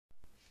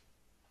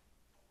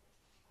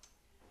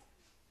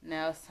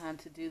Now it's time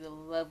to do the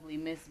lovely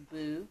Miss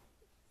Boo.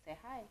 Say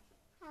hi.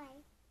 Hi.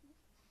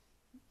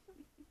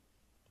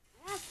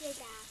 After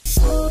that.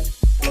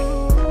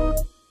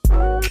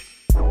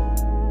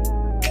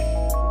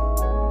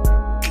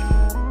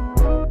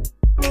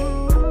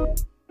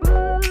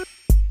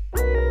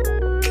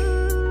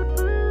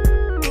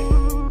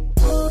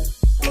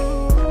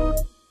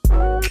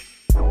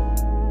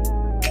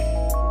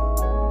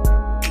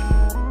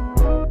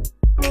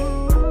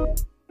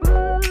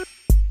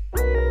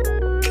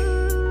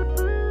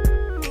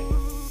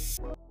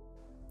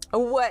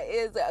 What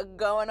is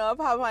going on,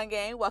 PonPon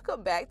gang?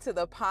 Welcome back to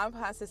the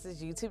PonPon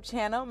Sisters YouTube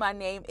channel. My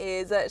name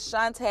is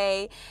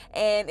Shantae,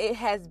 and it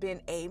has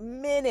been a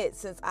minute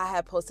since I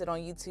have posted on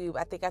YouTube.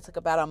 I think I took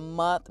about a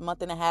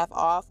month and a half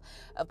off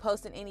of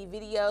posting any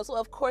videos. Well,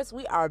 of course,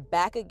 we are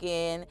back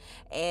again,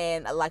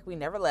 and like we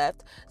never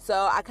left.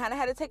 So I kind of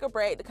had to take a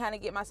break to kind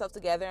of get myself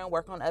together and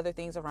work on other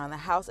things around the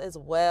house as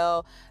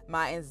well.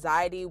 My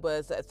anxiety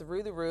was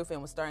through the roof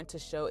and was starting to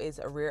show its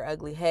rear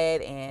ugly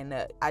head,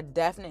 and I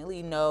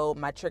definitely know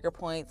my trigger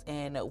points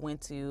and when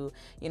to,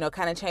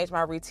 kind of change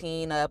my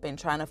routine up and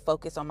trying to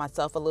focus on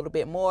myself a little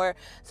bit more.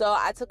 So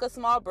I took a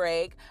small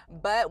break,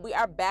 but we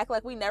are back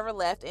like we never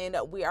left, and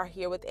we are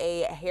here with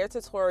a hair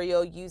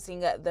tutorial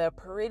using the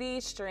Pretty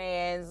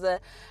Strands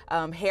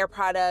hair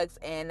products.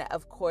 And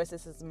of course,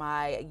 this is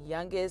my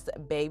youngest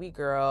baby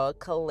girl,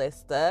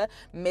 Calista.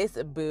 Miss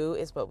Boo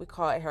is what we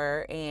call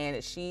her,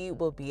 and she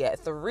will be at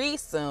 3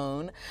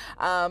 soon.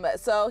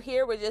 So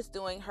here we're just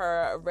doing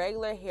her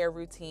regular hair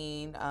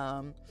routine.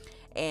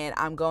 And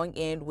I'm going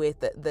in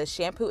with the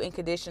shampoo and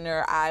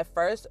conditioner. I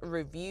first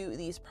reviewed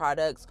these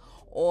products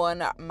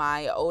on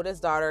my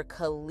oldest daughter,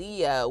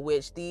 Caliyah,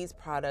 which these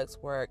products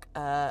work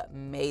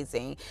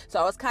amazing. So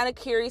I was kind of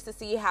curious to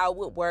see how it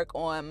would work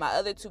on my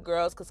other 2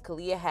 girls, because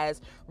Caliyah has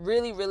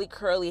really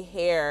curly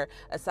hair,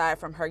 aside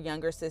from her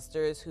younger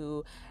sisters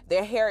who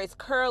their hair is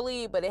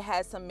curly, but it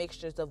has some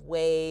mixtures of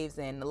waves,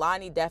 and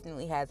Lonnie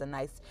definitely has a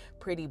nice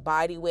pretty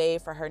body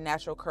wave for her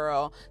natural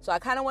curl. So I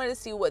kind of wanted to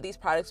see what these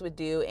products would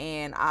do,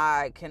 and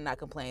I cannot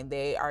complain.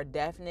 They are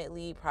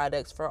definitely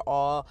products for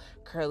all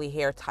curly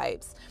hair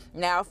types.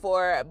 Now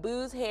for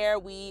Boo's hair,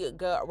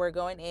 we're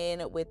going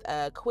in with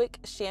a quick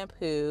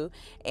shampoo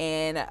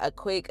and a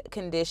quick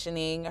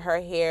conditioning. Her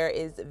hair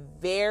is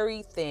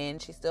very thin.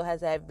 She still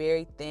has that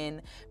very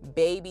thin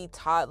baby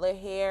toddler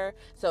hair,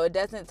 so it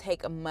doesn't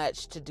take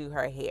much to do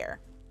her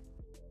hair.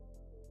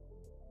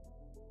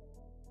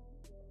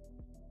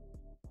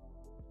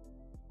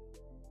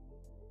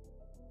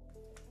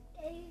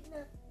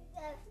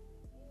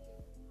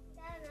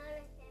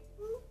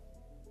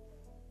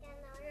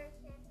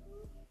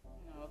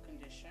 No,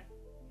 conditioner.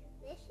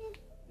 Condition?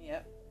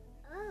 Yep.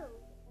 Oh,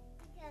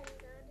 you got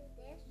another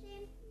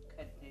condition?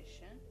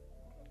 Condition.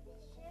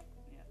 Condition?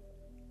 Yep.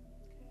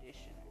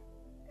 Conditioner.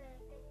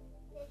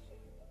 Condition.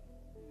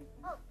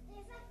 Mm-hmm. Oh,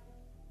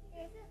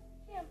 there's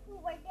a shampoo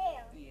right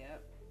there. Yep,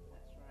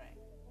 that's right.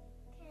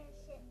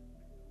 Condition.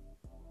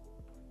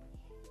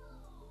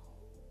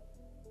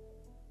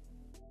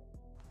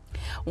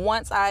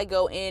 Once I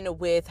go in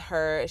with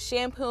her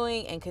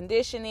shampooing and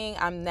conditioning,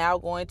 I'm now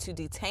going to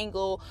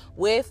detangle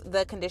with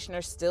the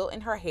conditioner still in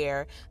her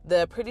hair.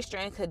 The Pretty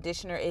Strand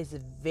conditioner is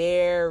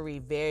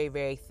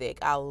very thick.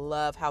 I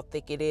love how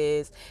thick it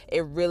is.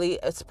 It really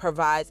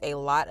provides a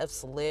lot of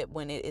slip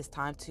when it is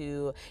time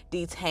to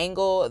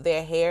detangle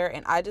their hair,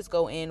 and I just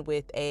go in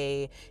with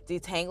a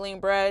detangling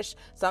brush.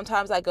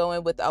 Sometimes I go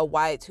in with a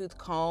wide tooth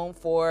comb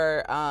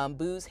for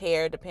Boo's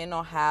hair, depending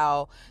on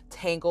how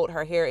tangled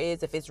her hair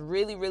is. If it's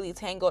really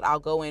tangled, I'll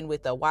go in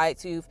with a wide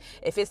tooth.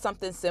 If it's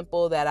something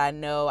simple that I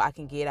know I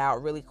can get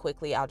out really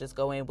quickly, I'll just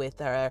go in with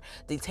her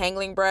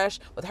detangling brush.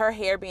 With her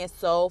hair being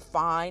so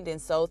fine and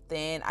so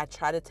thin, I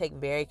try to take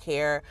very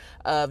care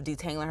of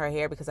detangling her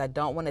hair because I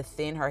don't want to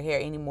thin her hair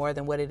any more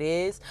than what it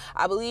is.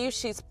 I believe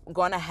she's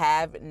going to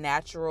have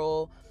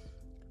natural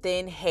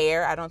thin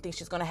hair. I don't think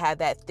she's going to have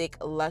that thick,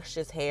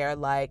 luscious hair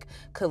like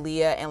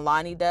Caliyah and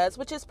Lonnie does,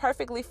 which is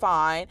perfectly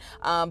fine.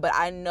 But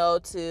I know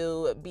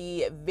to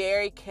be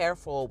very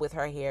careful with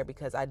her hair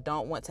because I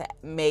don't want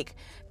to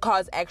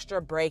cause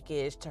extra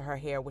breakage to her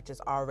hair, which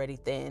is already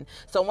thin.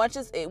 So once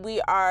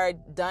we are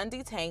done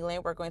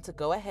detangling, we're going to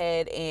go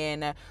ahead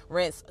and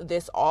rinse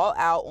this all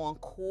out on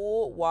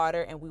cool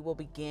water, and we will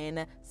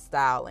begin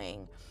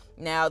styling.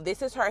 Now,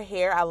 this is her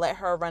hair. I let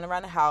her run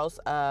around the house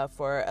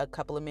for a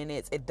couple of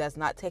minutes. It does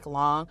not take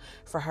long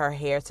for her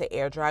hair to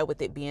air dry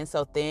with it being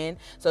so thin.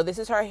 So this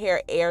is her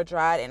hair air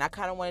dried, and I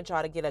kind of wanted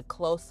y'all to get a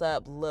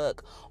close-up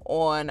look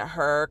on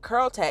her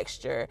curl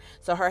texture.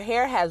 So her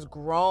hair has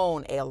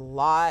grown a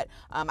lot.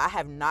 I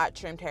have not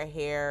trimmed her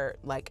hair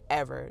like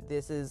ever.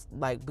 This is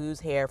like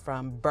Boo's hair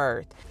from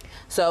birth.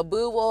 So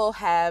Boo will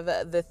have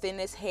the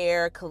thinnest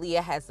hair,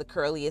 Caliyah has the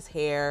curliest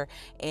hair,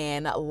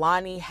 and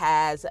Lonnie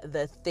has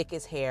the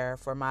thickest hair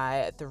for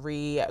my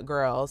 3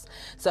 girls.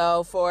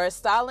 So for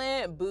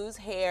styling Boo's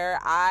hair,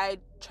 I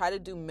try to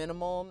do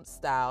minimum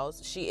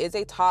styles. She is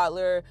a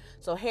toddler,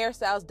 so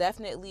hairstyles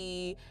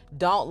definitely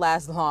don't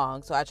last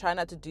long. So I try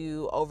not to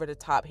do over the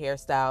top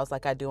hairstyles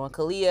like I do on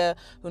Caliyah,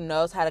 who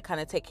knows how to kind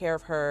of take care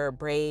of her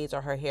braids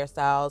or her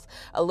hairstyles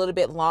a little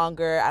bit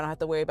longer. I don't have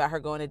to worry about her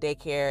going to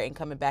daycare and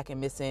coming back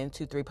and missing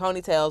 2-3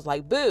 ponytails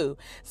like Boo.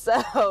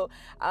 So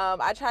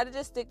I try to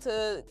just stick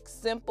to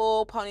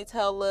simple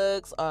ponytail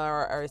looks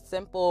or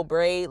simple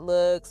braid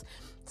looks.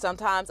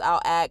 Sometimes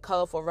I'll add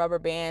colorful rubber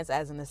bands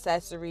as an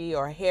accessory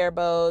or hair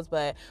bows,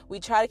 but we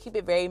try to keep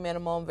it very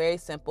minimal, very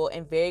simple,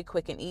 and very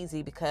quick and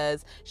easy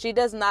because she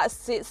does not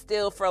sit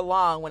still for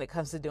long when it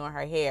comes to doing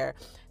her hair.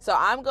 So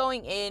I'm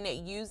going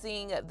in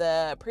using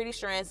the Pretty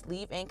Strands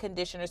leave-in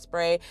conditioner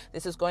spray.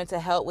 This is going to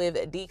help with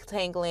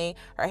detangling.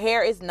 Her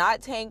hair is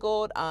not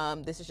tangled.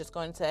 This is just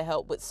going to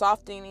help with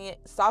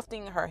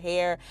softening her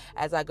hair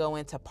as I go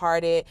in to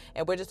part it.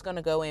 And we're just going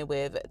to go in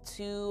with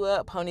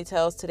 2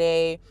 ponytails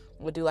today.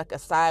 We'll do like a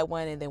side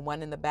one and then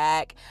one in the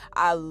back.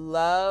 I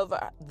love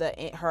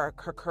her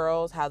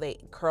curls, how they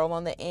curl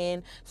on the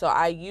end. So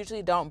I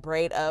usually don't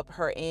braid up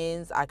her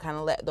ends. I kind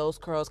of let those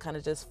curls kind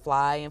of just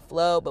fly and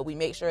flow, but we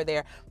make sure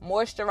they're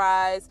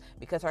moisturized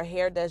because her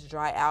hair does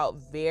dry out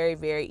very,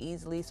 very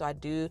easily. So I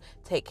do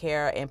take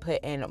care and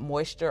put in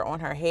moisture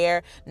on her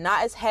hair.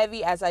 Not as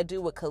heavy as I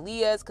do with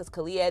Caliyah's, because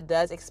Caliyah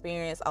does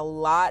experience a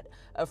lot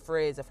of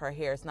frizz if her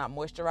hair is not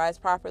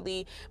moisturized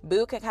properly.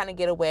 Boo can kind of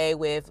get away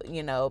with,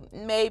 you know,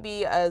 maybe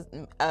a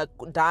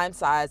dime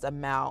size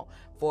amount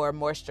for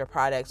moisture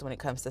products when it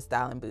comes to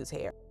styling Boo's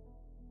hair.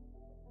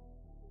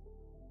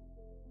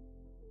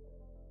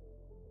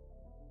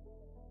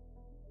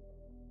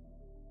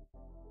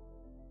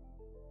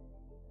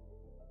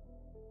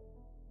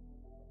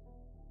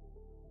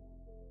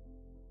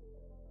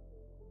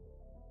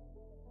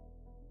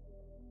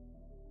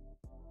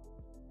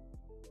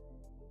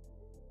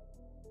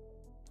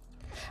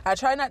 I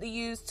try not to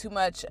use too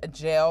much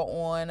gel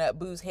on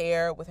Boo's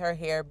hair, with her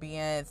hair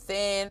being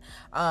thin.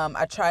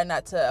 I try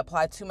not to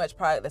apply too much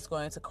product that's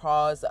going to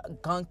cause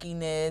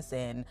gunkiness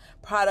and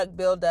product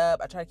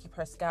buildup. I try to keep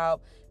her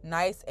scalp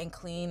nice and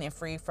clean and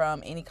free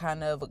from any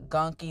kind of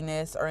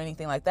gunkiness or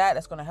anything like that.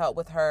 That's going to help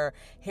with her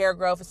hair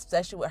growth,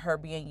 especially with her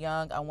being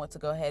young. I want to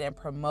go ahead and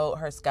promote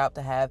her scalp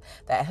to have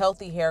that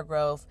healthy hair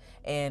growth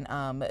and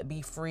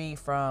be free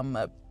from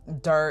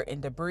dirt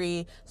and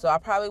debris. So I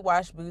probably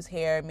wash Boo's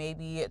hair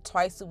maybe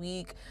twice a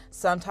week.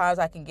 Sometimes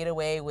I can get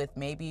away with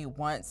maybe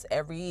once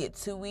every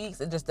 2 weeks.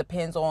 It just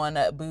depends on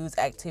Boo's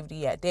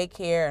activity at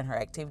daycare and her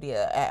activity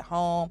at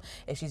home.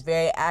 If she's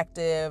very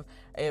active,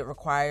 it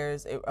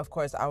requires, of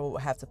course, I will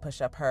have to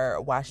push up her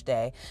wash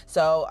day.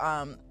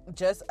 So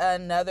just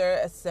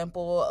another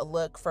simple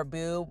look for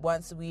Boo.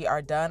 Once we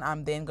are done,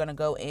 I'm then going to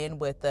go in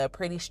with the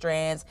Pretty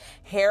Strands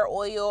hair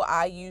oil.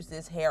 I use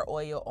this hair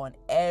oil on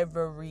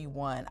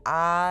everyone.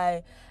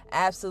 I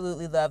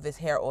absolutely love this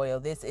hair oil.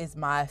 This is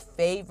my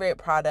favorite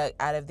product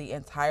out of the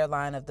entire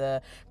line of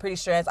the Pretty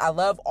Strands. I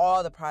love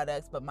all the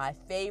products, but my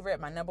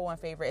number one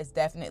favorite is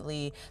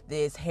definitely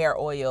this hair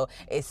oil.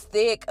 It's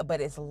thick, but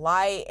it's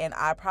light, and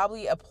I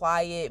probably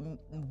apply it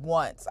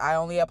once. I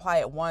only apply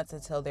it once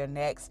until their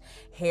next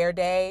hair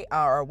day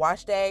or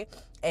wash day.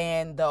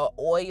 And the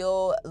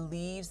oil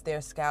leaves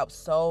their scalp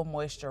so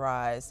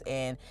moisturized,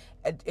 and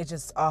it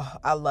just, oh,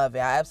 I love it.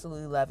 I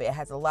absolutely love it. It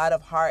has a lot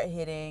of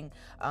hard-hitting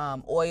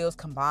oils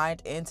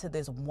combined into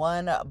this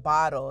one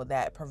bottle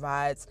that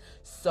provides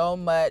so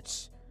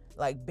much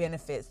like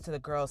benefits to the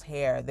girl's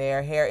hair.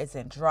 Their hair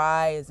isn't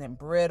dry, isn't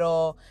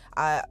brittle.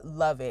 I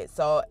love it.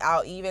 So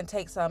I'll even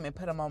take some and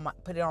put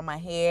it on my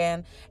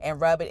hand and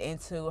rub it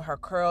into her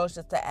curls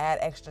just to add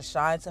extra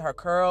shine to her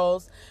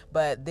curls.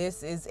 But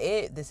this is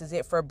it. This is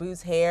it for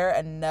Boo's hair.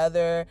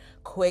 Another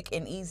quick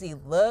and easy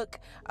look.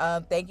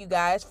 Thank you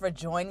guys for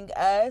joining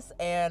us,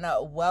 and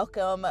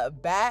welcome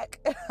back.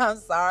 I'm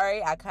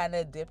sorry I kind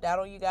of dipped out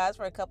on you guys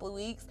for a couple of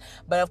weeks,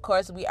 but of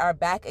course we are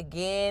back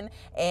again,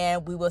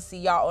 and we will see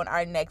y'all on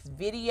our next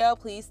video.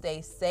 Please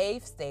stay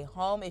safe, stay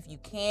home if you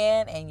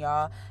can, and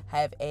y'all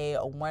have a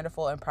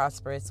wonderful and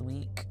prosperous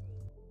week.